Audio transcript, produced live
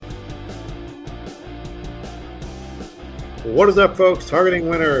What is up, folks? Targeting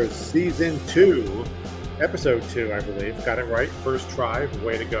Winners, Season 2, Episode 2, I believe. Got it right. First try.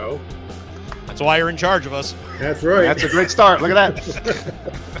 Way to go. That's why you're in charge of us. That's right. That's a great start. Look at that.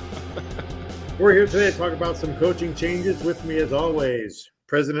 We're here today to talk about some coaching changes. With me, as always,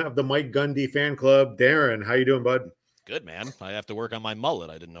 President of the Mike Gundy Fan Club, Darren. How you doing, bud? Good, man. I have to work on my mullet.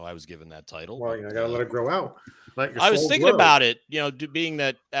 I didn't know I was given that title. Well, I got to let it grow out. I was thinking about it, being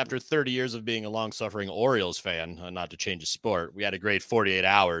that after 30 years of being a long-suffering Orioles fan, not to change the sport, we had a great 48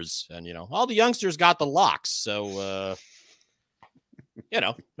 hours, and, all the youngsters got the locks. So,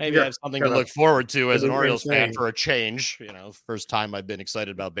 maybe I have something to look forward to as an Orioles fan for a change. First time I've been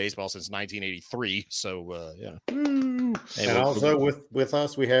excited about baseball since 1983. So, yeah. And also with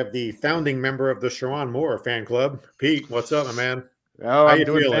us, we have the founding member of the Sharon Moore Fan Club, Pete. What's up, my man? Oh, I'm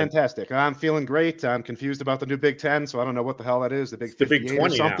doing fantastic. I'm feeling great. I'm confused about the new Big Ten, so I don't know what the hell that is. The Big 58 or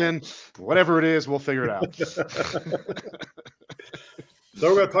something. Now. Whatever it is, we'll figure it out. So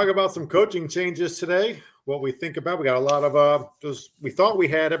we're going to talk about some coaching changes today. What we think about. We got a lot of we thought we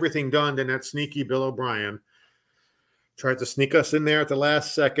had everything done, then that sneaky Bill O'Brien tried to sneak us in there at the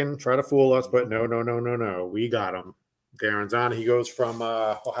last second, try to fool us, but no. We got him. Darren's on. He goes from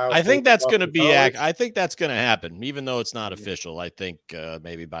Ohio. I think that's going to be. I think that's going to happen, even though it's not official. I think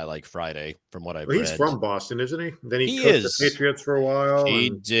maybe by like Friday, from what I've read. He's from Boston, isn't he? Then he coached the Patriots for a while.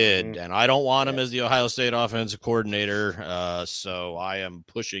 He did, and I don't want him as the Ohio State offensive coordinator. So I am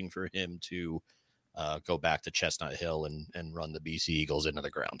pushing for him to go back to Chestnut Hill and run the BC Eagles into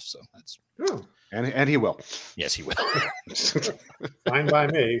the ground. So that's. And he will. Yes, he will. Fine by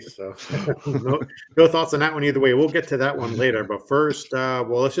me. So no thoughts on that one either way. We'll get to that one later. But first,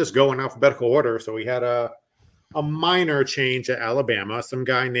 let's just go in alphabetical order. So we had a minor change at Alabama. Some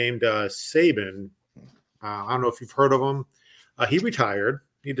guy named Saban. I don't know if you've heard of him. He retired.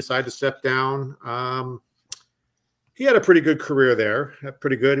 He decided to step down. He had a pretty good career there.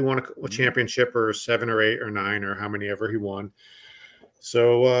 Pretty good. He won a championship or 7 or 8 or 9 or how many ever he won.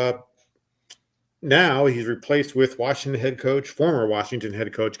 So now he's replaced with former Washington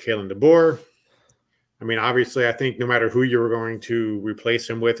head coach, Kalen DeBoer. I mean, obviously, I think no matter who you were going to replace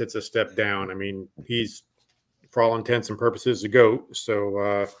him with, it's a step down. I mean, he's, for all intents and purposes, a GOAT.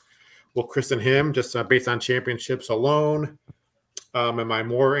 So we'll christen him just based on championships alone. Am I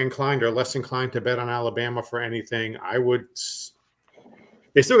more inclined or less inclined to bet on Alabama for anything?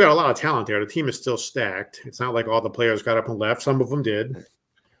 They still got a lot of talent there. The team is still stacked. It's not like all the players got up and left. Some of them did.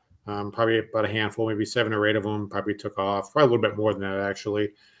 Probably about a handful, maybe 7 or 8 of them probably took off. Probably a little bit more than that, actually.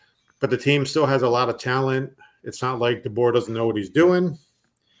 But the team still has a lot of talent. It's not like DeBoer doesn't know what he's doing.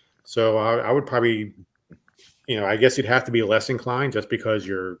 So I would probably, I guess you'd have to be less inclined just because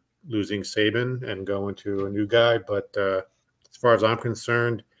you're losing Saban and going to a new guy. But as far as I'm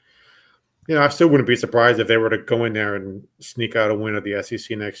concerned, I still wouldn't be surprised if they were to go in there and sneak out a win of the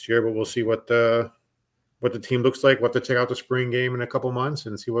SEC next year. But we'll see what the team looks like, what to check out the spring game in a couple months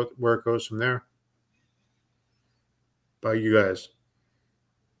and see where it goes from there. By you guys.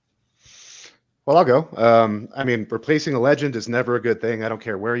 Well, I'll go. Replacing a legend is never a good thing. I don't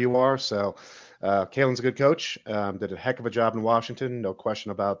care where you are. So Kalen's a good coach. Did a heck of a job in Washington. No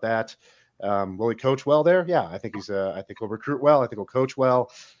question about that. Will he coach well there? Yeah, I think I think he'll recruit well. I think he'll coach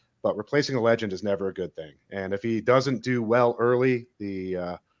well. But replacing a legend is never a good thing. And if he doesn't do well early,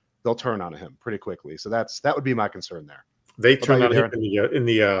 they'll turn on him pretty quickly. So that would be my concern there. They turned on him in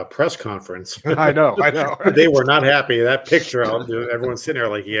the press conference. I know. They were not happy. That picture, everyone's sitting there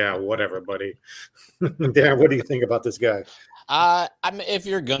like, yeah, whatever, buddy. Darren, what do you think about this guy? If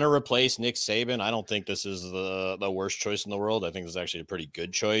you're going to replace Nick Saban, I don't think this is the worst choice in the world. I think this is actually a pretty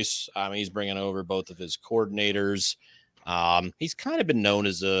good choice. He's bringing over both of his coordinators. He's kind of been known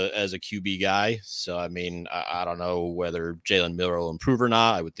as a QB guy. So, I don't know whether Jalen Miller will improve or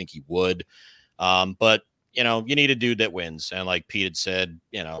not. I would think he would. But, you need a dude that wins. And like Pete had said,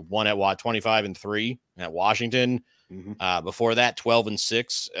 won at 25-3 at Washington. Mm-hmm. Before that,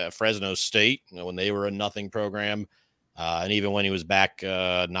 12-6 at Fresno State, when they were a nothing program. And even when he was back,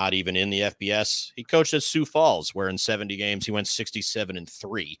 not even in the FBS, he coached at Sioux Falls, where in 70 games, he went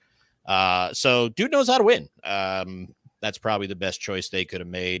 67-3. So dude knows how to win. That's probably the best choice they could have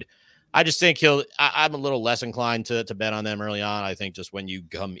made. I just think I'm a little less inclined to bet on them early on. I think just when you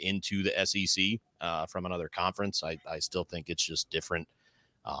come into the SEC from another conference, I still think it's just different.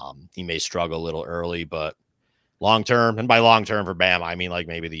 He may struggle a little early, but long term, and by long term for Bama, I mean like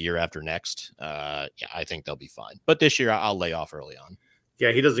maybe the year after next. I think they'll be fine. But this year, I'll lay off early on.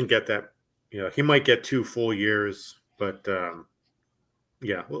 Yeah, he doesn't get that. He might get 2 full years, but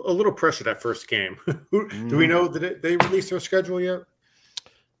yeah, a little pressure that first game. Do we know that they released their schedule yet?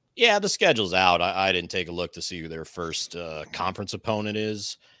 Yeah, the schedule's out. I didn't take a look to see who their first conference opponent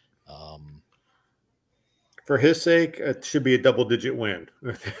is. For his sake, it should be a double-digit win,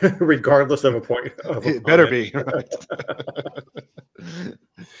 regardless of a point. It better be. Right?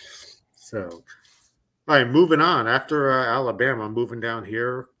 So, all right, moving on. After Alabama, moving down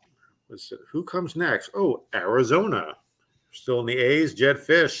here. Who comes next? Oh, Arizona. Still in the A's. Jed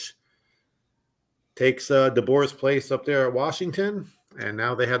Fish takes DeBoer's place up there at Washington, and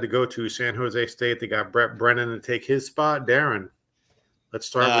now they had to go to San Jose State. They got Brett Brennan to take his spot. Darren, let's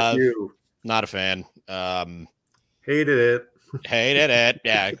start with you. Not a fan. Hated it. Hated it.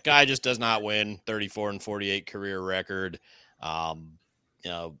 Yeah, guy just does not win. 34-48 career record. No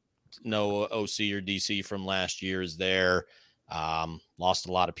OC or DC from last year is there. Lost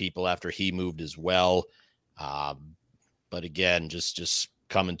a lot of people after he moved as well. But again, just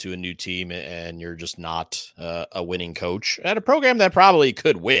coming to a new team and you're just not a winning coach at a program that probably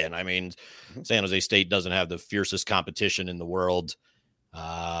could win. I mean, San Jose State doesn't have the fiercest competition in the world.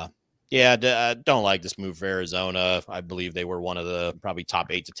 Don't like this move for Arizona. I believe they were one of the probably top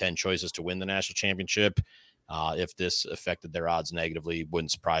 8 to 10 choices to win the national championship. If this affected their odds negatively,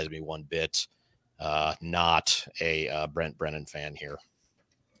 wouldn't surprise me one bit. Not a Brent Brennan fan here.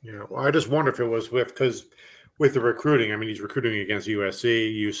 Yeah, well, I just wonder if it was with the recruiting. I mean, he's recruiting against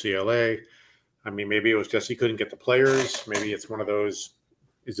USC, UCLA. I mean, maybe it was just he couldn't get the players. Maybe it's one of those.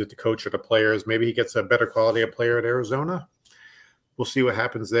 Is it the coach or the players? Maybe he gets a better quality of player at Arizona. We'll see what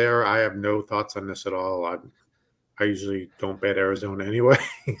happens there. I have no thoughts on this at all. I usually don't bet Arizona anyway.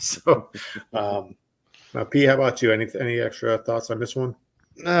 So, P, how about you? Any extra thoughts on this one?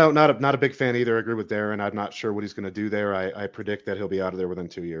 No, not a big fan either. I agree with Darren. I'm not sure what he's going to do there. I predict that he'll be out of there within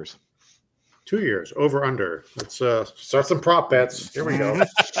 2 years. 2 years, over, under. Let's start some prop bets. Here we go.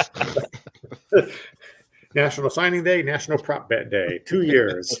 National Signing Day, National Prop Bet Day. 2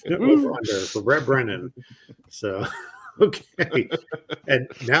 years, over, under for Brett Brennan. So, okay. And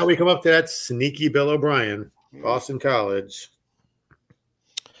now we come up to that sneaky Bill O'Brien, Boston College.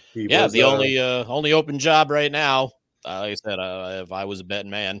 The only open job right now. Like I said, if I was a betting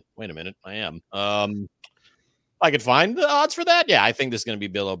man, wait a minute, I am. I could find the odds for that. Yeah, I think this is going to be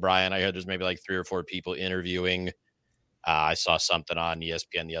Bill O'Brien. I heard there's maybe like 3 or 4 people interviewing. I saw something on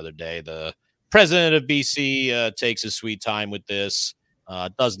ESPN the other day. The president of BC takes his sweet time with this.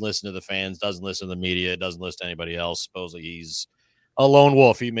 Doesn't listen to the fans, doesn't listen to the media, doesn't listen to anybody else. Supposedly he's a lone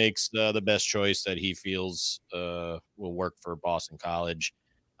wolf. He makes the best choice that he feels will work for Boston College.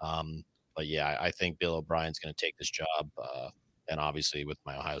 But yeah, I think Bill O'Brien's going to take this job. And obviously with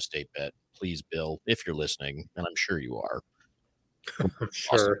my Ohio State bet, please, Bill, if you're listening, and I'm sure you are.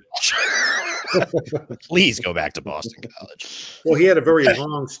 Sure. Please go back to Boston College. Well, he had a very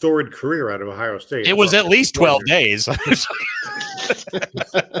long, storied career out of Ohio State. It was at least 12 days.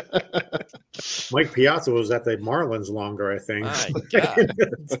 Mike Piazza was at the Marlins longer, I think.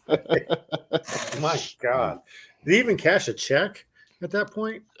 My God. Did he even cash a check at that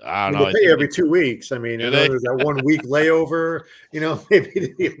point? I don't know. They pay every 2 weeks. I mean, there's that 1 week layover. Maybe he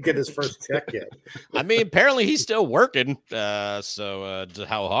didn't even get his first check yet. I mean, apparently he's still working. So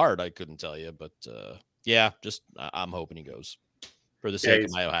how hard, I couldn't tell you. But I'm hoping he goes. For the sake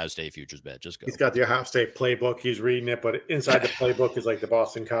of my Ohio State futures bet, just go. He's got the Ohio State playbook. He's reading it, but inside the playbook is like the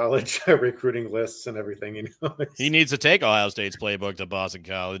Boston College recruiting lists and everything. He needs to take Ohio State's playbook to Boston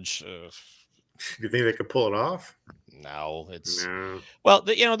College. You think they could pull it off? No, well,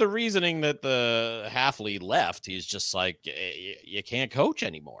 the reasoning that the Halfley left, he's just like, you can't coach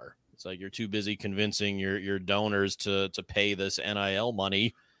anymore. It's like you're too busy convincing your donors to pay this NIL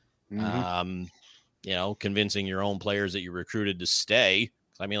money. Mm-hmm. Convincing your own players that you recruited to stay.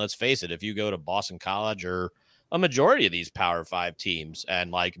 I mean, let's face it, if you go to Boston College or a majority of these Power 5 teams and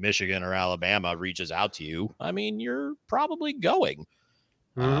like Michigan or Alabama reaches out to you, I mean, you're probably going.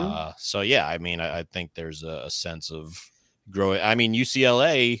 Mm-hmm. I think there's a sense of growing. I mean,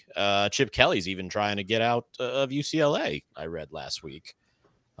 UCLA, Chip Kelly's even trying to get out of UCLA, I read last week.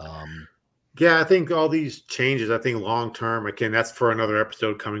 Yeah, I think all these changes, I think long-term, again, that's for another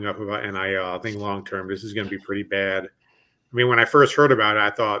episode coming up about NIL. I think long-term, this is going to be pretty bad. I mean, when I first heard about it, I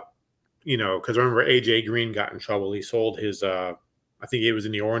thought, because I remember AJ Green got in trouble. He sold his, I think it was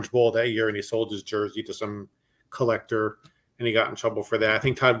in the Orange Bowl that year, and he sold his jersey to some collector, and he got in trouble for that. I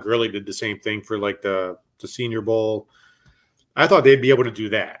think Todd Gurley did the same thing for like the Senior Bowl. I thought they'd be able to do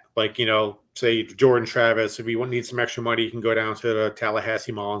that. Like, say Jordan Travis, if you need some extra money, you can go down to the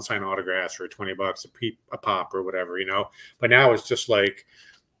Tallahassee Mall and sign autographs for $20 a pop or whatever, But now it's just like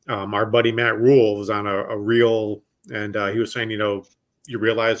our buddy Matt Rule was on a reel, and he was saying, you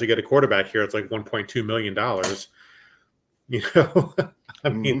realize to get a quarterback here, it's like $1.2 million. You know, I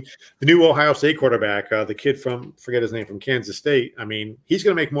mean, the new Ohio State quarterback, the kid from, forget his name, from Kansas State. I mean, he's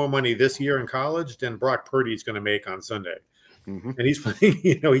going to make more money this year in college than Brock Purdy's going to make on Sunday. And he's playing,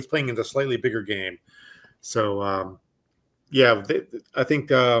 he's playing in a slightly bigger game. So, yeah, I think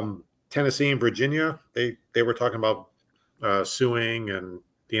Tennessee and Virginia, they were talking about suing and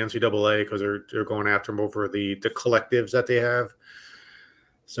the NCAA because they're going after them over the collectives that they have.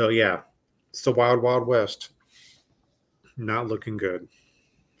 So, yeah, it's the wild, wild west. Not looking good.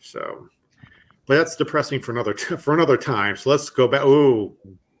 So, but that's depressing for another time. So let's go back. Ooh,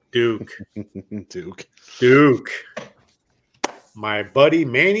 Duke. Duke. My buddy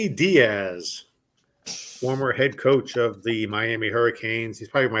Manny Diaz, former head coach of the Miami Hurricanes. He's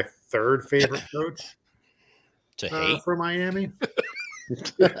probably my third favorite coach to hate for Miami.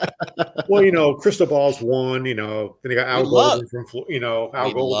 Well, Cristobal's one. Then you got Al Golden from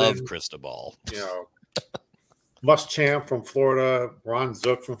Al Golden. Love Cristobal. Muschamp from Florida, Ron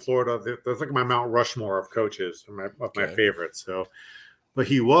Zook from Florida. That's like my Mount Rushmore of coaches, my favorites. So, but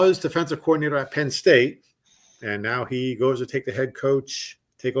he was defensive coordinator at Penn State, and now he goes to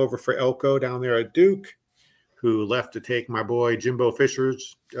take over for Elko down there at Duke, who left to take my boy Jimbo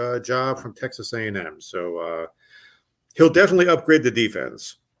Fisher's job from Texas A&M. So he'll definitely upgrade the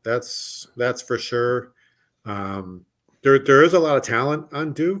defense. That's for sure. There is a lot of talent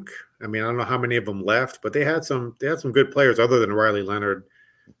on Duke. I mean, I don't know how many of them left, but they had some good players other than Riley Leonard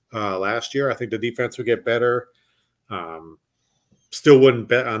last year. I think the defense would get better. Still wouldn't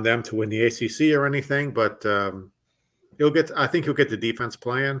bet on them to win the ACC or anything, but I think he'll get the defense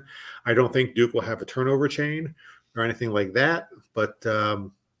playing. I don't think Duke will have a turnover chain or anything like that, but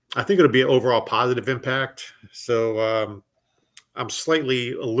I think it'll be an overall positive impact. So I'm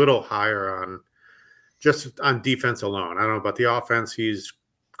slightly a little higher on defense alone. I don't know about the offense. He's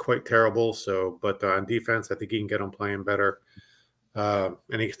quite terrible. So, but on defense, I think he can get them playing better.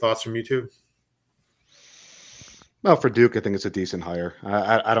 Any thoughts from you two? Well, for Duke, I think it's a decent hire.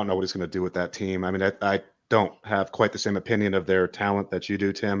 I don't know what he's going to do with that team. I mean, I don't have quite the same opinion of their talent that you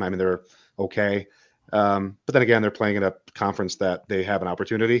do, Tim. I mean, they're okay. But then again, they're playing in a conference that they have an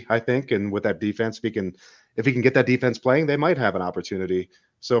opportunity, I think. And with that defense, if he can get that defense playing, they might have an opportunity.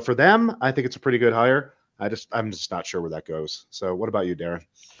 So for them, I think it's a pretty good hire. I'm just not sure where that goes. So what about you, Darren?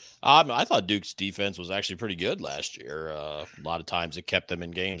 I thought Duke's defense was actually pretty good last year. A lot of times it kept them in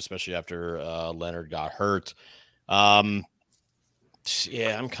games, especially after Leonard got hurt. I'm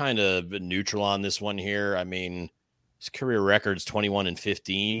kind of neutral on this one here. I mean, his career record's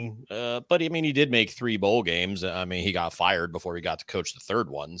 21-15, but I mean, he did make 3 bowl games. I mean, he got fired before he got to coach the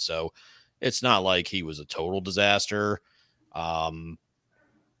third one, so it's not like he was a total disaster.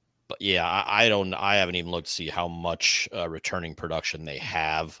 But yeah, I haven't even looked to see how much returning production they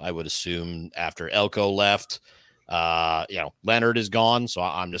have. I would assume after Elko left, Leonard is gone. So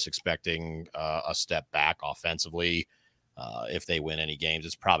I'm just expecting a step back offensively. If they win any games,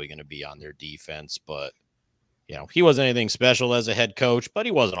 it's probably going to be on their defense, but he wasn't anything special as a head coach, but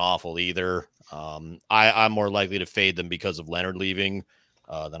he wasn't awful either. I'm more likely to fade them because of Leonard leaving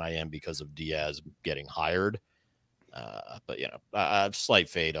than I am because of Diaz getting hired. But a slight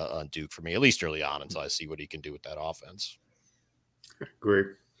fade on Duke for me, at least early on, until I see what he can do with that offense. Great.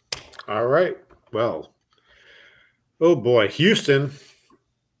 All right. Well, oh boy, Houston.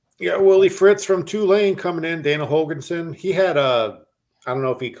 Yeah, Willie Fritz from Tulane coming in. Dana Holgerson. He had I don't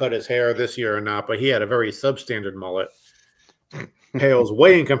know if he cut his hair this year or not, but he had a very substandard mullet. Pales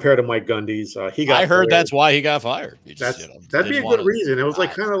way in compared to Mike Gundy's. I heard that's why he got fired. That'd be a good reason. It was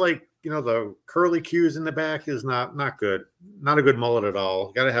kind of like the curly cues in the back is not good. Not a good mullet at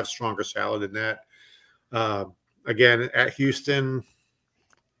all. Got to have stronger salad than that. Again, at Houston,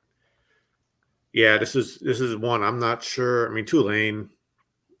 yeah, this is one I'm not sure. I mean, Tulane,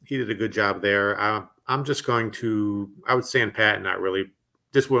 he did a good job there. I'm just going to, I would stand pat, not really.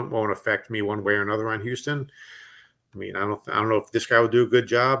 This won't affect me one way or another on Houston. I mean, I don't know if this guy will do a good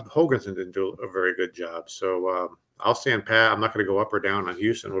job. Holgerson didn't do a very good job. So I'll stand pat. I'm not going to go up or down on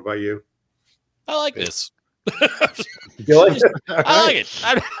Houston. What about you? I like this. You like it? I like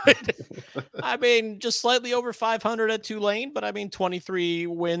it. I mean, just slightly over 500 at Tulane, but I mean, 23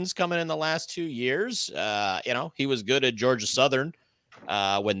 wins coming in the last 2 years. He was good at Georgia Southern.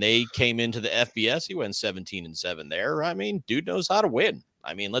 When they came into the FBS, he went 17-7 there. I mean, dude knows how to win.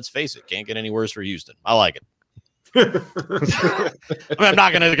 I mean, let's face it, can't get any worse for Houston. I like it. I mean, I'm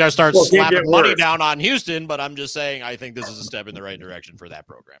not going to start slapping money down on Houston, but I'm just saying I think this is a step in the right direction for that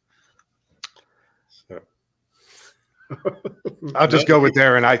program. I'll just go with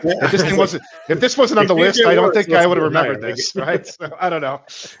Darren. If this wasn't on the list, I don't think I would have remembered this. Right? So I don't know.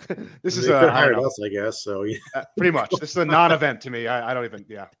 This is they could hire us, I guess. So yeah. Pretty much. This is a non-event to me. I don't even.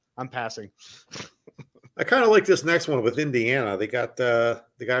 Yeah, I'm passing. I kind of like this next one with Indiana. They got the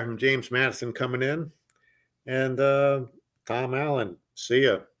guy from James Madison coming in, and Tom Allen. See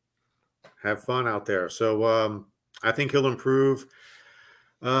ya. Have fun out there. So I think he'll improve.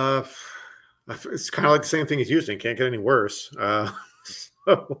 It's kind of like the same thing as Houston. Can't get any worse.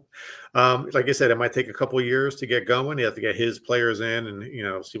 So, like I said, it might take a couple of years to get going. You have to get his players in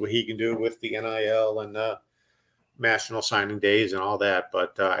and, see what he can do with the NIL and national signing days and all that.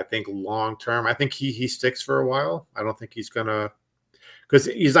 But I think long term, I think he sticks for a while. I don't think he's going to – because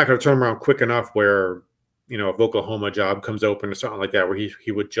he's not going to turn around quick enough where, if Oklahoma job comes open or something like that, where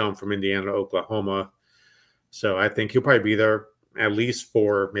he would jump from Indiana to Oklahoma. So I think he'll probably be there at least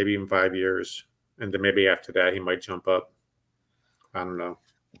for maybe even 5 years. And then maybe after that, he might jump up. I don't know.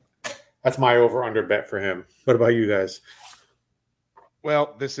 That's my over-under bet for him. What about you guys?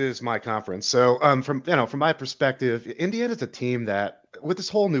 Well, this is my conference. So from my perspective, Indiana's a team that with this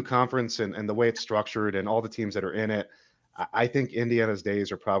whole new conference and the way it's structured and all the teams that are in it, I think Indiana's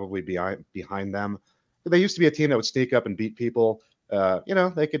days are probably behind them. They used to be a team that would sneak up and beat people.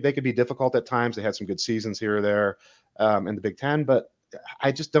 They could be difficult at times. They had some good seasons here or there in the Big Ten, but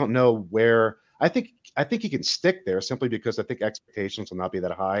I just don't know where. I think he can stick there simply because I think expectations will not be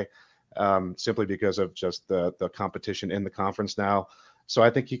that high, simply because of just the competition in the conference now. So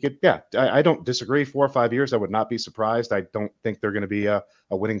I think he could. Yeah, I don't disagree. 4 or 5 years, I would not be surprised. I don't think they're going to be a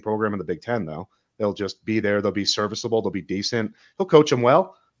winning program in the Big Ten though. They'll just be there. They'll be serviceable. They'll be decent. He'll coach them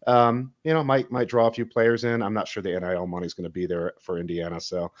well. Might draw a few players in. I'm not sure the NIL money is going to be there for Indiana.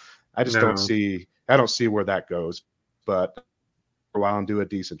 So I just don't see where that goes, but for a while and do a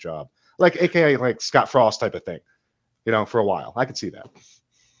decent job, like AKA like Scott Frost type of thing, for a while. I could see that.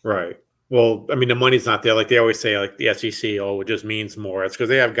 Right. Well, I mean, the money's not there. Like they always say, like the SEC, it just means more. It's because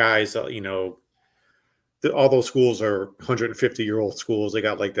they have guys, all those schools are 150-year-old schools. They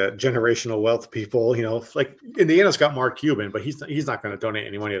got like that generational wealth people, like Indiana's got Mark Cuban, but he's not going to donate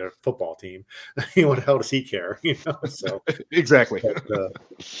any money to a football team. What the hell does he care? So exactly. But,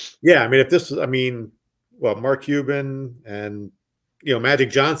 yeah. I mean, Mark Cuban and, Magic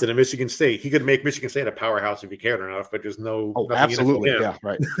Johnson at Michigan State, he could make Michigan State a powerhouse if he cared enough, but there's nothing absolutely. In it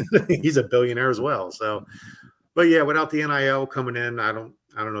for him. Yeah. Right. He's a billionaire as well. So, but yeah, without the NIL coming in, I don't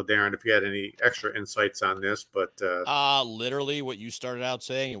know, Darren, if you had any extra insights on this, but literally what you started out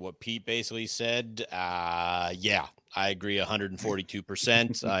saying and what Pete basically said. Yeah, I agree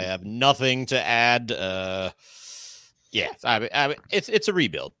 142%. I have nothing to add. Yeah, it's a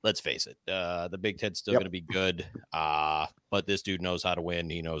rebuild. Let's face it. The Big Ten's still going to be good, but this dude knows how to win.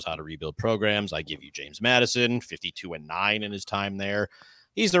 He knows how to rebuild programs. I give you James Madison, 52-9 in his time there.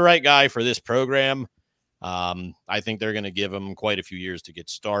 He's the right guy for this program. I think they're going to give him quite a few years to get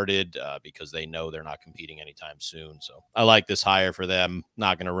started because they know they're not competing anytime soon. So I like this hire for them.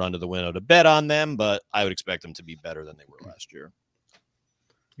 Not going to run to the window to bet on them, but I would expect them to be better than they were last year.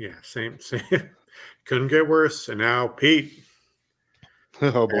 Yeah, same. Couldn't get worse. And now Pete.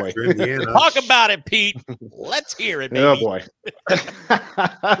 Oh boy. Talk about it, Pete. Let's hear it, baby. Oh boy.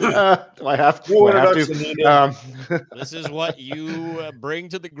 Do I have to? This is what you bring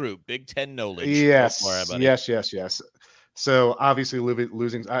to the group. Big Ten knowledge. Yes. So obviously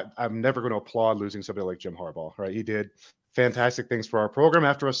losing, I'm never going to applaud losing somebody like Jim Harbaugh, right? He did fantastic things for our program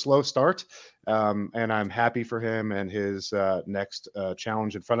after a slow start. And I'm happy for him and his next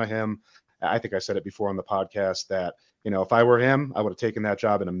challenge in front of him. I think I said it before on the podcast that, if I were him, I would have taken that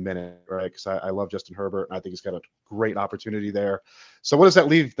job in a minute, right? Because I love Justin Herbert, and I think he's got a great opportunity there. So what does that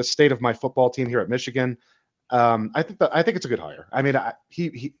leave the state of my football team here at Michigan? I think it's a good hire. I mean,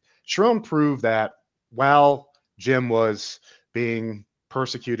 Sharon proved that while Jim was being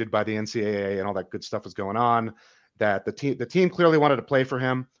persecuted by the NCAA and all that good stuff was going on, that the team clearly wanted to play for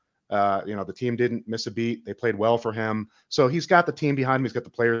him. The team didn't miss a beat. They played well for him. So he's got the team behind him. He's got the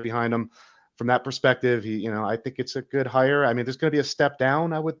players behind him. From that perspective, I think it's a good hire. I mean, there's going to be a step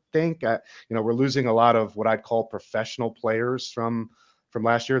down, I would think. We're losing a lot of what I'd call professional players from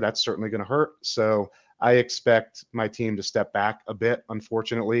last year. That's certainly going to hurt. So I expect my team to step back a bit,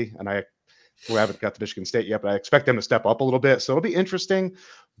 unfortunately. And we haven't got to Michigan State yet, but I expect them to step up a little bit. So it'll be interesting.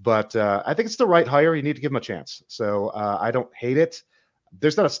 But I think it's the right hire. You need to give him a chance. So I don't hate it.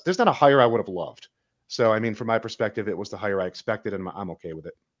 There's not a hire I would have loved. So, I mean, from my perspective, it was the hire I expected, and I'm okay with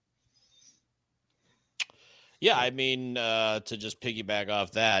it. Yeah, I mean, to just piggyback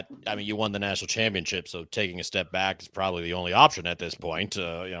off that, I mean, you won the national championship, so taking a step back is probably the only option at this point,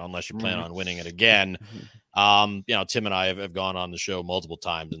 unless you plan on winning it again. Tim and I have gone on the show multiple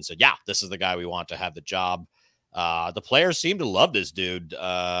times and said, yeah, this is the guy we want to have the job. The players seem to love this dude.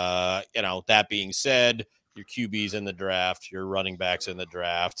 That being said, your QB's in the draft, your running back's in the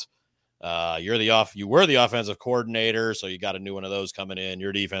draft. You were the offensive coordinator, so you got a new one of those coming in.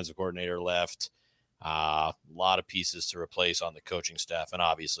 Your defensive coordinator left. A lot of pieces to replace on the coaching staff, and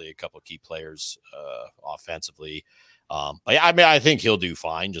obviously a couple of key players offensively. But yeah, I mean, I think he'll do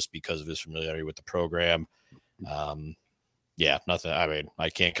fine just because of his familiarity with the program. Yeah, nothing. I mean,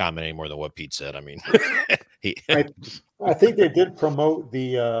 I can't comment any more than what Pete said. I mean, I think they did promote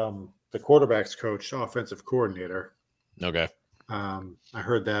the quarterback's coach, offensive coordinator. Okay. I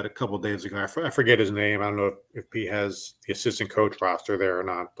heard that a couple of days ago. I forget his name. I don't know if Pete has the assistant coach roster there or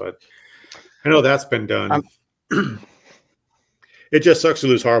not, but I know that's been done. It just sucks to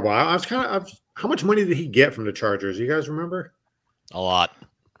lose Harbaugh. How much money did he get from the Chargers? You guys remember? A lot.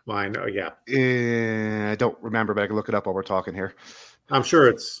 Well, I know, yeah. I don't remember, but I can look it up while we're talking here. I'm sure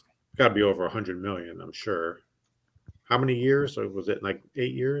it's got to be over $100 million. I'm sure. How many years? Or was it like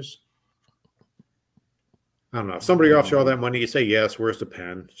 8 years? I don't know. If somebody offers you all that money, you say yes. Where's the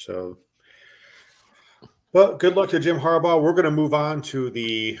pen? So, well, good luck to Jim Harbaugh. We're going to move on to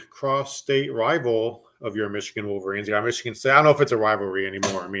the cross-state rival of your Michigan Wolverines. Yeah, Michigan State. I don't know if it's a rivalry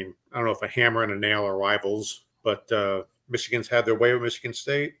anymore. I mean, I don't know if a hammer and a nail are rivals, but Michigan's had their way with Michigan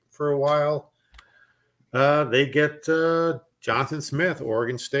State for a while. They get Jonathan Smith,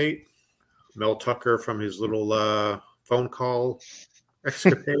 Oregon State, Mel Tucker from his little phone call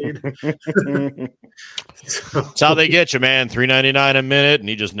escapade. That's how they get you, man. $3.99 a minute, and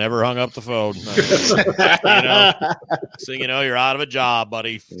he just never hung up the phone. So you're out of a job,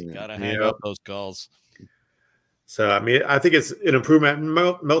 buddy. You gotta hang up those calls. So I mean, I think it's an improvement.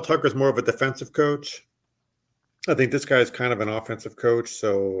 Mel Tucker's more of a defensive coach. I think this guy's kind of an offensive coach,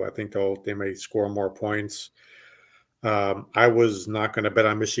 so I think they may score more points. I was not going to bet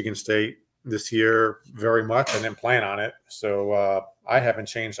on Michigan State this year very much. I didn't plan on it, so I haven't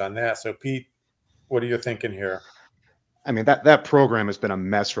changed on that. So, Pete, what are you thinking here? I mean, that program has been a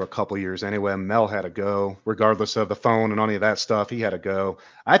mess for a couple of years anyway. Mel had to go, regardless of the phone and any of that stuff. He had to go.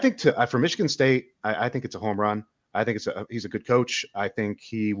 I think for Michigan State, I think it's a home run. I think he's a good coach. I think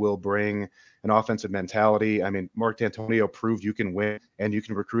he will bring an offensive mentality. I mean, Mark D'Antonio proved you can win and you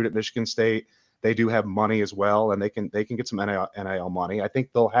can recruit at Michigan State. They do have money as well, and they can get some NIL money. I think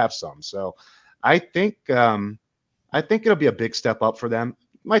they'll have some. So I think it'll be a big step up for them.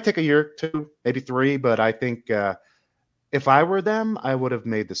 It might take a year, 2, maybe 3, but I think if I were them, I would have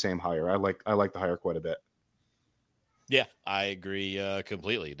made the same hire. I like the hire quite a bit. Yeah, I agree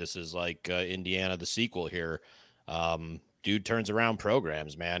completely. This is like Indiana, the sequel here. Dude turns around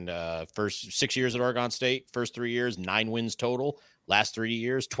programs, man. First 6 years at Oregon State, first 3 years, 9 wins total. Last 3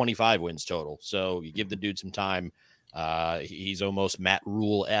 years, 25 wins total. So you give the dude some time. He's almost Matt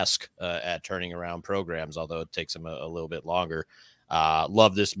Rule-esque at turning around programs, although it takes him a little bit longer.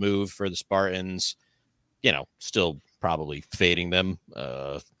 Love this move for the Spartans. Still probably fading them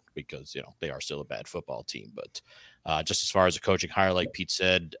because, they are still a bad football team. But just as far as a coaching hire, like Pete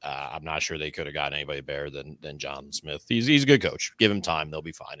said, I'm not sure they could have gotten anybody better than John Smith. He's a good coach. Give him time. They'll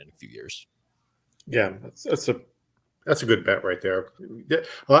be fine in a few years. Yeah, that's a good bet right there.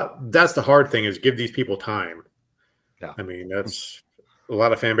 That's the hard thing is give these people time. Yeah. I mean, that's a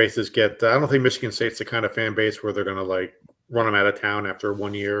lot of fan bases get. I don't think Michigan State's the kind of fan base where they're going to run them out of town after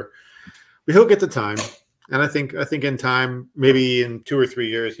 1 year. But he'll get the time, and I think in time, maybe in 2 or 3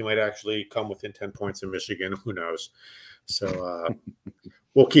 years, he might actually come within 10 points in Michigan. Who knows? So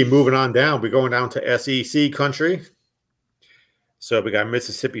we'll keep moving on down. We're going down to SEC country. So we got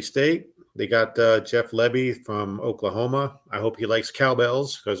Mississippi State. They got Jeff Lebby from Oklahoma. I hope he likes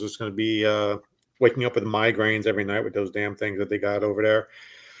cowbells because it's going to be waking up with migraines every night with those damn things that they got over there.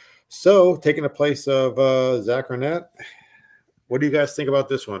 So taking the place of Zach Arnett. What do you guys think about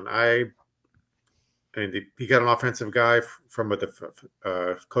this one? He got an offensive guy from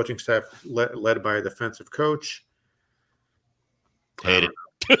a coaching staff led by a defensive coach. Hate it.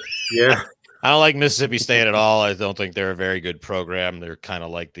 Yeah. I don't like Mississippi State at all. I don't think they're a very good program. They're kind of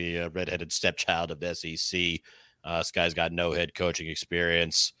like the redheaded stepchild of the SEC. This guy's got no head coaching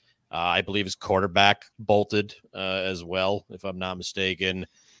experience. I believe his quarterback bolted as well, if I'm not mistaken.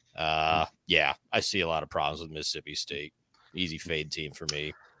 Yeah, I see a lot of problems with Mississippi State. Easy fade team for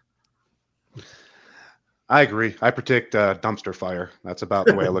me. I agree. I predict dumpster fire. That's about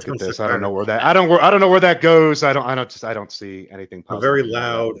the way I look at this. I don't know where that. I don't know where that goes. I don't see anything positive. A very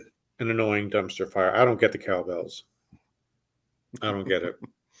loud an annoying dumpster fire. I don't get the cowbells. I don't get it.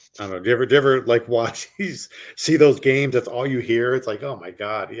 I don't know. Do you ever like watch see those games? That's all you hear. It's like, oh my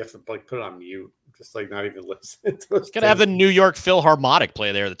God, you have to like put it on mute. Just like not even listen to us. Gonna have the New York Philharmonic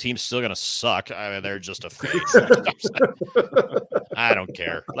play there. The team's still gonna suck. I mean, they're just a face. I don't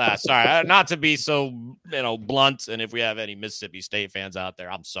care. Sorry, not to be so blunt. And if we have any Mississippi State fans out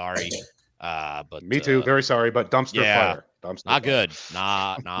there, I'm sorry. But me too. Very sorry, but dumpster fire. Dumpster not fire. good.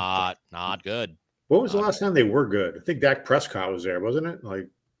 Not good. What was the last time they were good? I think Dak Prescott was there, wasn't it? Like,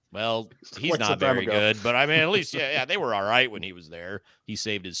 well, he's not very good, but I mean, at least, they were all right when he was there. He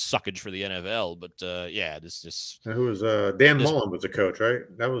saved his suckage for the NFL, but who was Dan Mullen was the coach, right?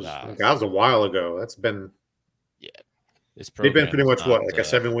 That was a while ago. That's been they've been pretty much like a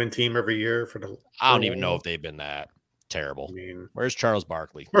 7-win team every year for the. I don't even know if they've been that terrible. I mean, where's Charles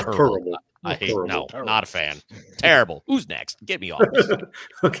Barkley? Terrible. I hate terrible. Not a fan. Terrible. Who's next? Get me off.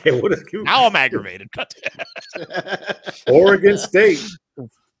 Okay, what is now I'm aggravated. Oregon State.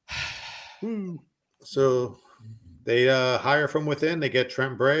 So they hire from within. They get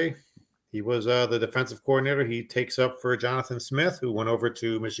Trent Bray. He was the defensive coordinator. He takes up for Jonathan Smith, who went over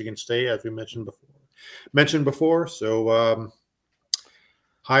to Michigan State, as we mentioned before. So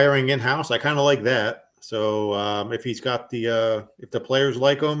hiring in-house, I kind of like that. So if he's got if the players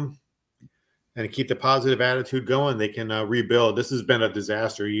like him and keep the positive attitude going, they can rebuild. This has been a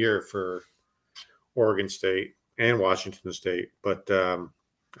disaster year for Oregon State and Washington State, but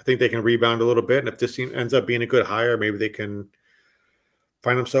I think they can rebound a little bit. And if this team ends up being a good hire, maybe they can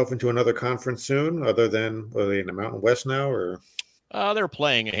find themselves into another conference soon. Other than, are they in the Mountain West now, or they're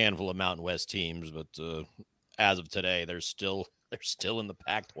playing a handful of Mountain West teams, but as of today, they're still in the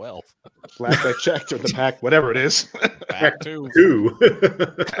Pac-12. Last I checked, or the Pac, whatever it is. Pac-2.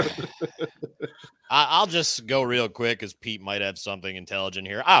 I'll just go real quick because Pete might have something intelligent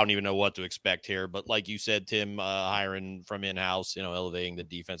here. I don't even know what to expect here, but like you said, Tim, hiring from in-house, elevating the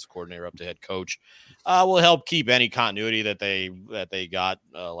defense coordinator up to head coach, will help keep any continuity that they got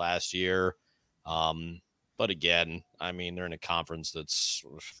last year. But again, I mean, they're in a conference that's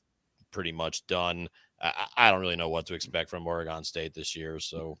pretty much done. I don't really know what to expect from Oregon State this year,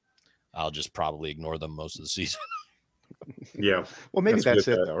 so I'll just probably ignore them most of the season. Yeah. Well, maybe that's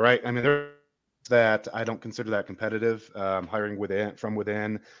it, though, right? I mean, that I don't consider that competitive. Hiring from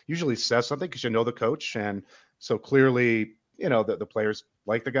within usually says something because you know the coach, and so clearly, the players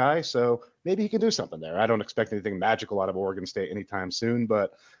like the guy, so maybe he can do something there. I don't expect anything magical out of Oregon State anytime soon,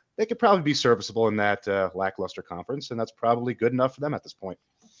 but they could probably be serviceable in that lackluster conference, and that's probably good enough for them at this point.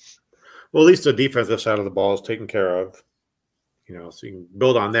 Well, at least the defensive side of the ball is taken care of, so you can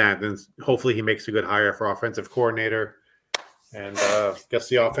build on that. Then hopefully he makes a good hire for offensive coordinator and gets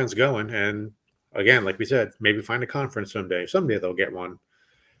the offense going. And again, like we said, maybe find a conference someday. Someday they'll get one.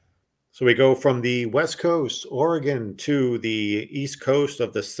 So we go from the West Coast, Oregon, to the East Coast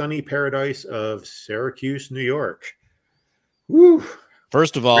of the sunny paradise of Syracuse, New York. Woo!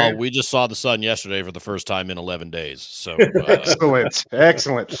 First of all, we just saw the sun yesterday for the first time in 11 days. So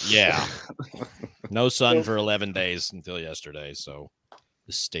excellent. Yeah. No sun for 11 days until yesterday. So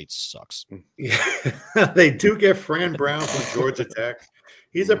the state sucks. Yeah. They do get Fran Brown from Georgia Tech.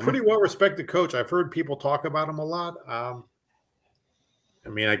 He's a pretty well-respected coach. I've heard people talk about him a lot. I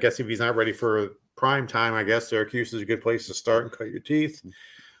mean, I guess if he's not ready for prime time, I guess Syracuse is a good place to start and cut your teeth.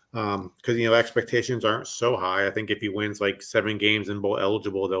 Because expectations aren't so high. I think if he wins like 7 games and bowl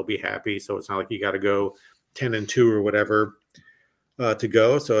eligible, they'll be happy. So it's not like you got to go 10-2 or whatever to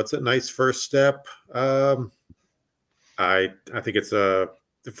go. So it's a nice first step. I think it's the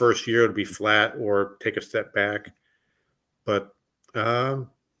first year to be flat or take a step back. But I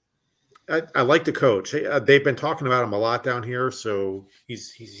like the coach. They've been talking about him a lot down here, so he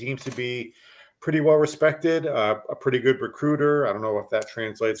seems to be pretty well respected, a pretty good recruiter. I don't know if that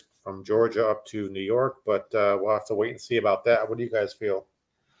translates from Georgia up to New York, but we'll have to wait and see about that. What do you guys feel?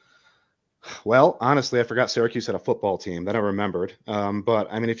 Well, honestly, I forgot Syracuse had a football team. Then I remembered. But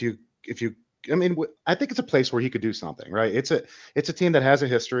I mean, I think it's a place where he could do something, right? It's a team that has a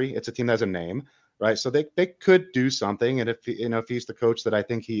history. It's a team that has a name, right? So they could do something. And if he's the coach that I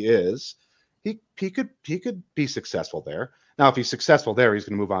think he is, he could be successful there. Now, if he's successful there, he's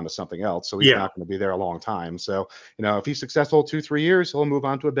going to move on to something else. So he's not going to be there a long time. So, if he's successful 2-3 years, he'll move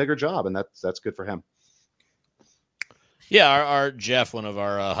on to a bigger job, and that's good for him. Yeah, our Jeff, one of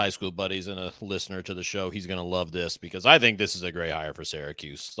our high school buddies and a listener to the show, he's going to love this because I think this is a great hire for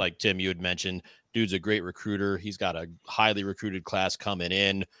Syracuse. Like Tim, you had mentioned, dude's a great recruiter. He's got a highly recruited class coming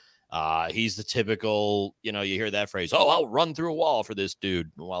in. He's the typical, you hear that phrase, oh, I'll run through a wall for this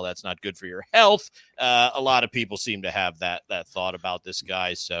dude. While that's not good for your health, a lot of people seem to have that thought about this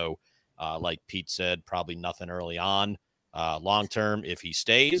guy. So Like Pete said, probably nothing early on. Long term, if he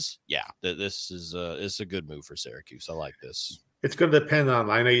stays, this is a good move for Syracuse. I like this. It's going to depend on,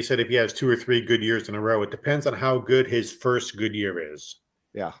 I know you said if he has 2 or 3 good years in a row, it depends on how good his first good year is.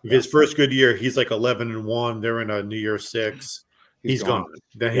 Yeah. If his first good year, he's like 11-1, they're in a New Year's 6, he's gone.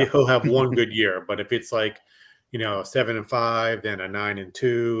 Then he'll have one good year. But if it's like, 7-5, then a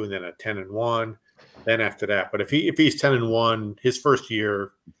 9-2, and then a 10-1, then after that. But if he's 10-1, his first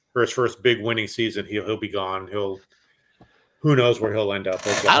year or his first big winning season, he'll be gone. Who knows where he'll end up?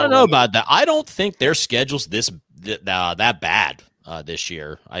 I don't know about that. I don't think their schedule's that bad this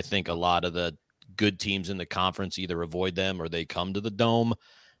year. I think a lot of the good teams in the conference either avoid them or they come to the Dome.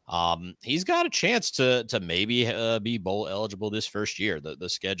 He's got a chance to maybe be bowl eligible this first year. The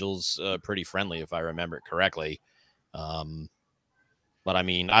schedule's pretty friendly, if I remember it correctly. But I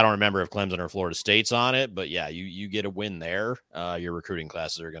mean, I don't remember if Clemson or Florida State's on it. But yeah, you get a win there, your recruiting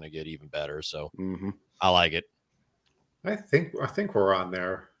classes are going to get even better. So I like it. I think we're on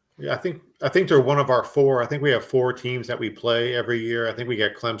there. Yeah, I think they're one of our 4. I think we have 4 teams that we play every year. I think we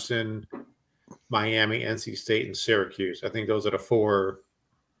got Clemson, Miami, NC State, and Syracuse. I think those are the 4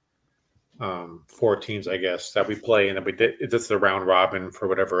 teams, I guess, that we play, and it's the round robin for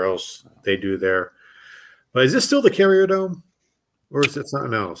whatever else they do there. But is this still the Carrier Dome, or is it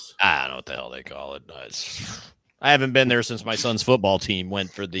something else? I don't know what the hell they call it. I haven't been there since my son's football team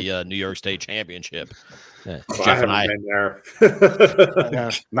went for the New York State Championship. Jeff and I been there.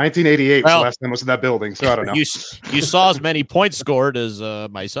 1988 was the last time I was in that building, so I don't know. You saw as many points scored as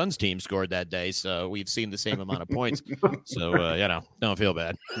my son's team scored that day, so we've seen the same amount of points. So, don't feel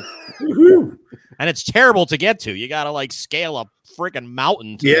bad. And it's terrible to get to. You got to, scale a freaking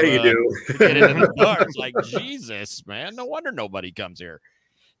mountain to, you do. to get into the door. It's like, Jesus, man. No wonder nobody comes here.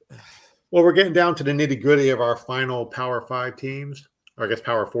 Well, we're getting down to the nitty-gritty of our final Power 5 teams. Or I guess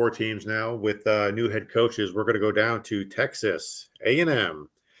Power 4 teams now with new head coaches. We're going to go down to Texas A&M.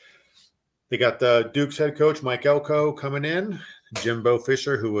 They got Duke's head coach Mike Elko coming in. Jimbo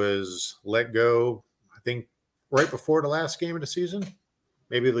Fisher, who was let go, I think, right before the last game of the season.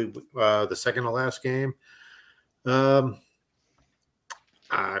 Maybe the second to last game.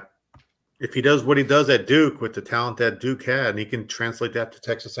 If he does what he does at Duke with the talent that Duke had, and he can translate that to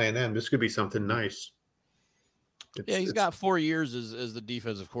Texas A&M, this could be something nice. He's got 4 years as the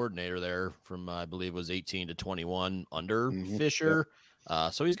defensive coordinator there from, I believe, was 18 to 21 under Fisher.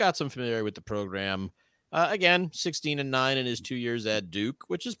 Yep. So he's got some familiarity with the program. Again, 16-9 in his 2 years at Duke,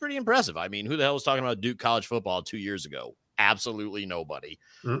 which is pretty impressive. I mean, who the hell was talking about Duke college football 2 years ago? Absolutely nobody.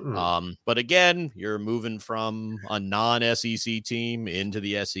 But again, you're moving from a non-SEC team into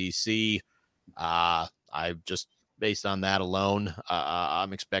the SEC. Based on that alone,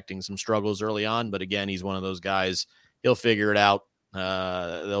 I'm expecting some struggles early on. But again, he's one of those guys. He'll figure it out.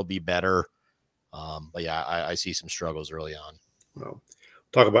 They'll be better. But yeah, I see some struggles early on. Well,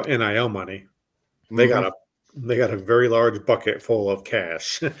 talk about NIL money. They got a very large bucket full of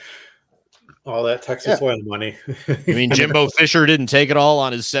cash. All that Texas oil money. You mean Jimbo Fisher didn't take it all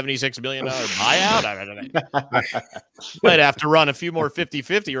on his $76 million buyout? I might have to run a few more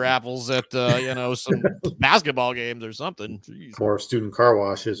 50-50 raffles at some basketball games or something. Jeez. More student car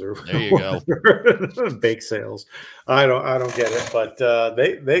washes or there you go. Bake sales. I don't get it, but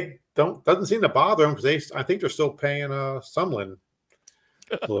they doesn't seem to bother them because I think they're still paying Sumlin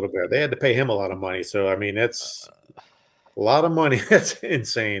a little bit. They had to pay him a lot of money, so I mean it's a lot of money. That's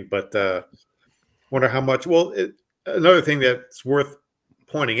insane, but. Wonder how much. Well, another thing that's worth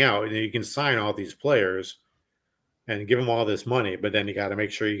pointing out, you can sign all these players and give them all this money, but then you got to make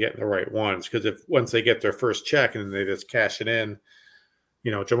sure you get the right ones because once they get their first check and they just cash it in,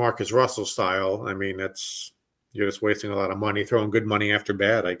 Jamarcus Russell style, I mean, you're just wasting a lot of money, throwing good money after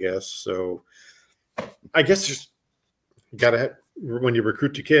bad, I guess. So I guess you got to, when you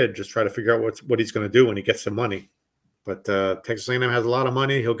recruit your kid, just try to figure out what he's going to do when he gets the money. But Texas A&M has a lot of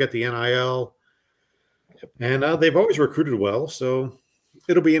money. He'll get the NIL. And they've always recruited well, so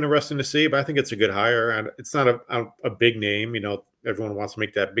it'll be interesting to see. But I think it's a good hire, and it's not a big name. Everyone wants to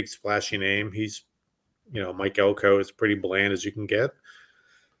make that big splashy name. He's, Mike Elko is pretty bland as you can get,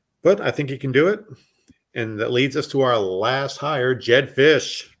 but I think he can do it. And that leads us to our last hire. Jed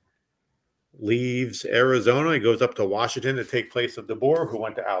Fish leaves Arizona. He goes up to Washington to take place of DeBoer, who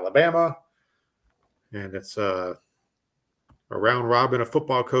went to Alabama, and it's a round robin of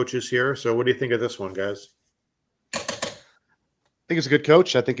football coaches here. So what do you think of this one, guys? I think he's a good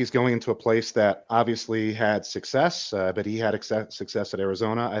coach. I think he's going into a place that obviously had success, but he had success at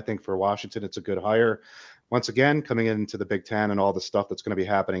Arizona. I think for Washington, it's a good hire. Once again, coming into the Big Ten and all the stuff that's going to be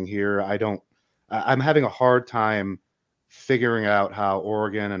happening here, I'm having a hard time figuring out how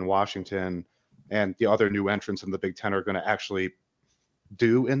Oregon and Washington and the other new entrants in the Big Ten are going to actually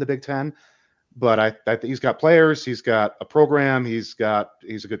do in the Big Ten. But I think he's got players, he's got a program, he's a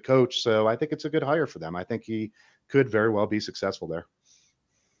good coach. So I think it's a good hire for them. I think he could very well be successful there.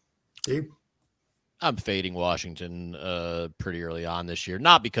 Steve? I'm fading Washington pretty early on this year,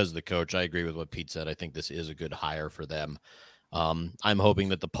 not because of the coach. I agree with what Pete said. I think this is a good hire for them. I'm hoping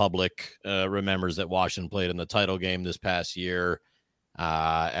that the public remembers that Washington played in the title game this past year,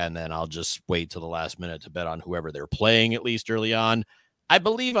 and then I'll just wait till the last minute to bet on whoever they're playing, at least early on. I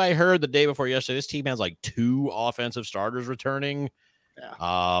believe I heard the day before yesterday, this team has like 2 offensive starters returning.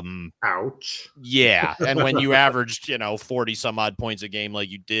 Yeah. Ouch. Yeah. And when you averaged, 40 some odd points a game like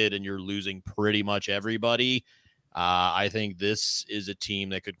you did, and you're losing pretty much everybody, I think this is a team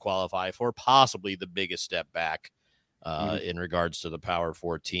that could qualify for possibly the biggest step back in regards to the Power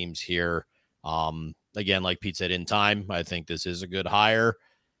 4 teams here. Again, like Pete said, in time, I think this is a good hire.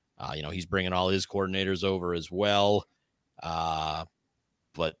 He's bringing all his coordinators over as well.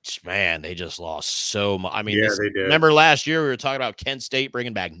 But man, they just lost so much. I mean, they did. Remember last year we were talking about Kent State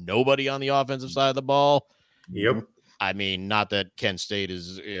bringing back nobody on the offensive side of the ball. Yep. I mean, not that Kent State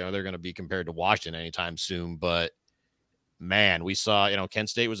is, they're going to be compared to Washington anytime soon, but man, we saw, Kent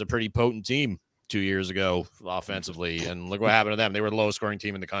State was a pretty potent team 2 years ago offensively, and look what happened to them. They were the lowest scoring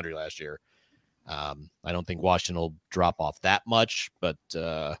team in the country last year. I don't think Washington will drop off that much, but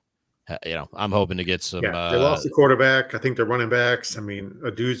I'm hoping to get some. Yeah, they lost the quarterback. I think they're running backs. I mean,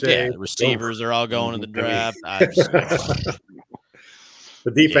 Aduze. Yeah, the receivers are all going in the draft.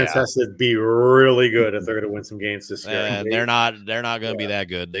 The defense has to be really good if they're going to win some games this year. They're not going to be that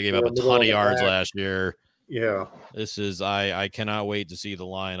good. They gave up a ton of yards last year. Yeah. This is I cannot wait to see the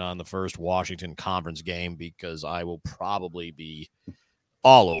line on the first Washington Conference game, because I will probably be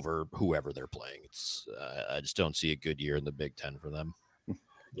all over whoever they're playing. It's I just don't see a good year in the Big Ten for them.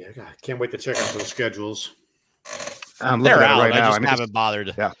 Yeah, I can't wait to check out those schedules. I'm They're looking at out. it right now. I just haven't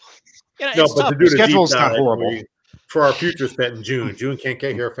bothered. Yeah. It's tough. The schedule's not horrible. For our futures bet in June. June can't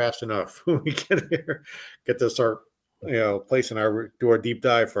get here fast enough. We get to start, placing do our deep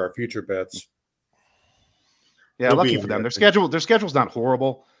dive for our future bets. Yeah, lucky for them. Their schedule's not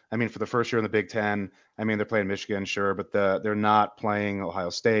horrible. I mean, for the first year in the Big Ten, I mean, they're playing Michigan, sure, but they're not playing Ohio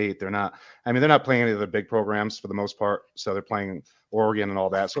State. They're not playing any of the big programs for the most part. So they're playing Oregon and all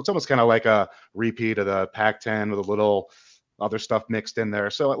that. So it's almost kind of like a repeat of the Pac-10 with a little other stuff mixed in there.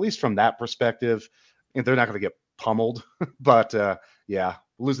 So at least from that perspective, they're not going to get pummeled. But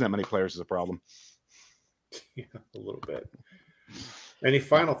losing that many players is a problem. Yeah, a little bit. Any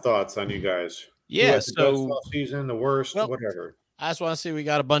final thoughts on you guys? Yeah, so season, the worst, whatever. I just want to say we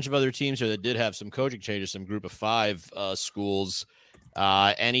got a bunch of other teams here that did have some coaching changes, some group of 5 schools.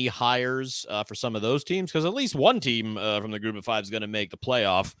 Any hires for some of those teams? Because at least one team from the group of 5 is going to make the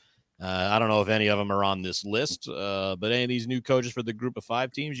playoff. I don't know if any of them are on this list, but any of these new coaches for the group of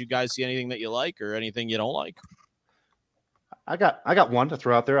 5 teams, you guys see anything that you like or anything you don't like? I got one to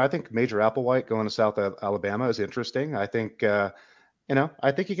throw out there. I think Major Applewhite going to South Alabama is interesting. I think I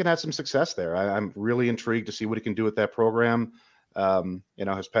think he can have some success there. I'm really intrigued to see what he can do with that program.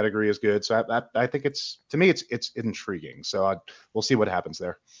 His pedigree is good. So I think it's intriguing. So we'll see what happens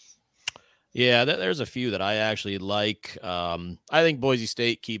there. Yeah, there's a few that I actually like. I think Boise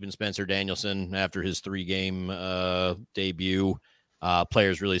State keeping Spencer Danielson after his 3-game debut.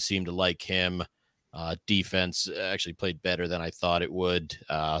 Players really seem to like him. Defense actually played better than I thought it would.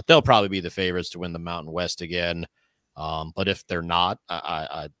 They'll probably be the favorites to win the Mountain West again. But if they're not,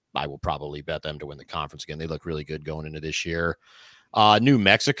 I will probably bet them to win the conference again. They look really good going into this year. New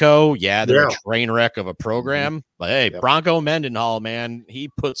Mexico, they're a train wreck of a program. But hey, Bronco Mendenhall, man, he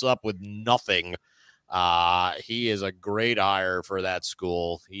puts up with nothing. He is a great hire for that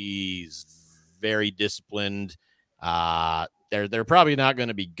school. He's very disciplined. They're probably not going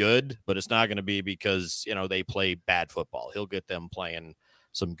to be good, but it's not going to be because they play bad football. He'll get them playing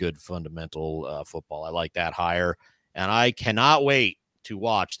some good fundamental football. I like that hire, and I cannot wait to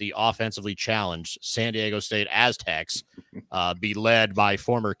watch the offensively challenged San Diego State Aztecs be led by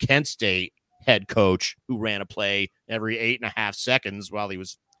former Kent State head coach who ran a play every 8.5 seconds while he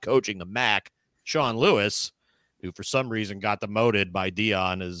was coaching the MAC, Sean Lewis, who for some reason got demoted by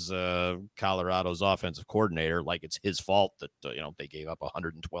Dion as Colorado's offensive coordinator. Like it's his fault that they gave up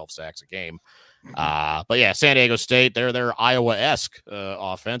 112 sacks a game. But yeah, San Diego State, they're Iowa-esque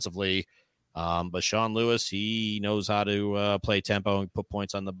offensively. But Sean Lewis, he knows how to play tempo and put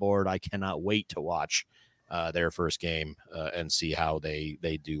points on the board. I cannot wait to watch their first game and see how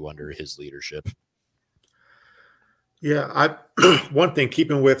they do under his leadership. Yeah, one thing,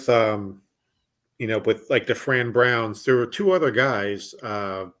 keeping with with like the Fran Browns, there were two other guys.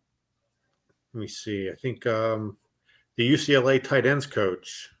 Let me see. I think the UCLA tight ends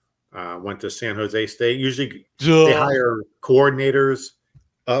coach went to San Jose State. Usually they hire coordinators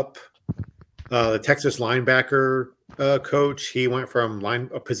up. The Texas linebacker coach, he went from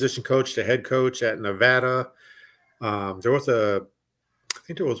a position coach to head coach at Nevada. I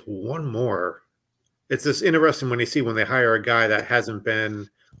think there was one more. It's just interesting when they hire a guy that hasn't been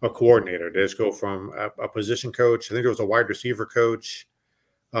a coordinator. They just go from a position coach. I think there was a wide receiver coach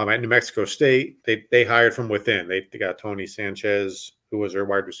at New Mexico State. They hired from within. They got Tony Sanchez, who was their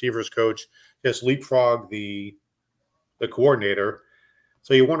wide receivers coach, just leapfrog the coordinator.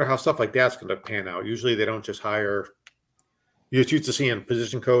 So you wonder how stuff like that's going to pan out. Usually they don't just hire. You're used to seeing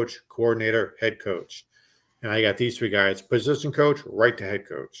position coach, coordinator, head coach. And I got these three guys, position coach, right to head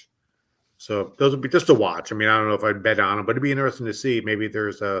coach. So those would be just to watch. I mean, I don't know if I'd bet on them, but it'd be interesting to see. Maybe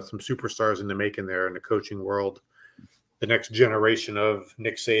there's some superstars in the making there in the coaching world. The next generation of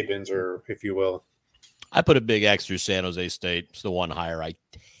Nick Sabans, or if you will. I put a big X through San Jose State. It's the one hire I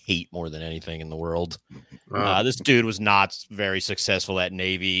hate more than anything in the world. This dude was not very successful at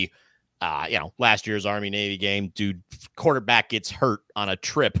Navy. Last year's Army-Navy game, dude, quarterback gets hurt on a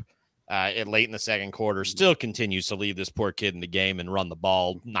trip late in the second quarter, still continues to leave this poor kid in the game and run the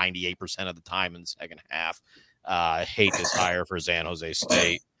ball 98% of the time in the second half. Hate this hire for San Jose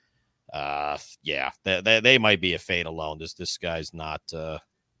State. They might be a fade alone. This guy's not a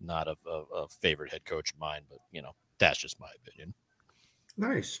favorite head coach of mine, but that's just my opinion.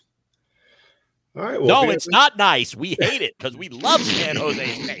 Nice. All right. Well, no, it's not nice. We hate it because we love San Jose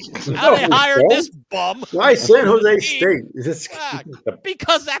State. How they hired this bum? Why San Jose State?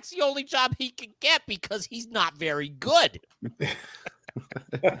 Because that's the only job he can get because he's not very good.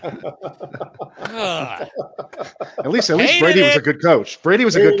 At least Brady was a good coach. Brady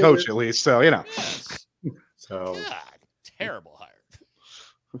was a good coach, at least. So, Yes. So terrible hire.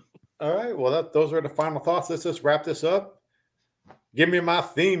 All right. Well, those are the final thoughts. Let's just wrap this up. Give me my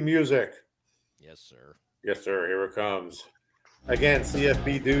theme music. Yes, sir. Yes, sir. Here it comes. Again,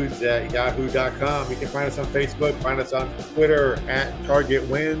 cfbdudes@yahoo.com. You can find us on Facebook. Find us on Twitter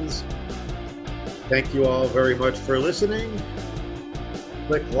 @TargetWins. Thank you all very much for listening.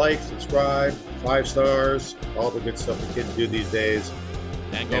 Click like, subscribe, 5 stars, all the good stuff the kids do these days.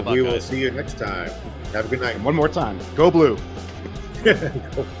 And we will see you next time. Have a good night. And one more time. Go Blue. Go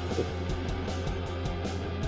Blue.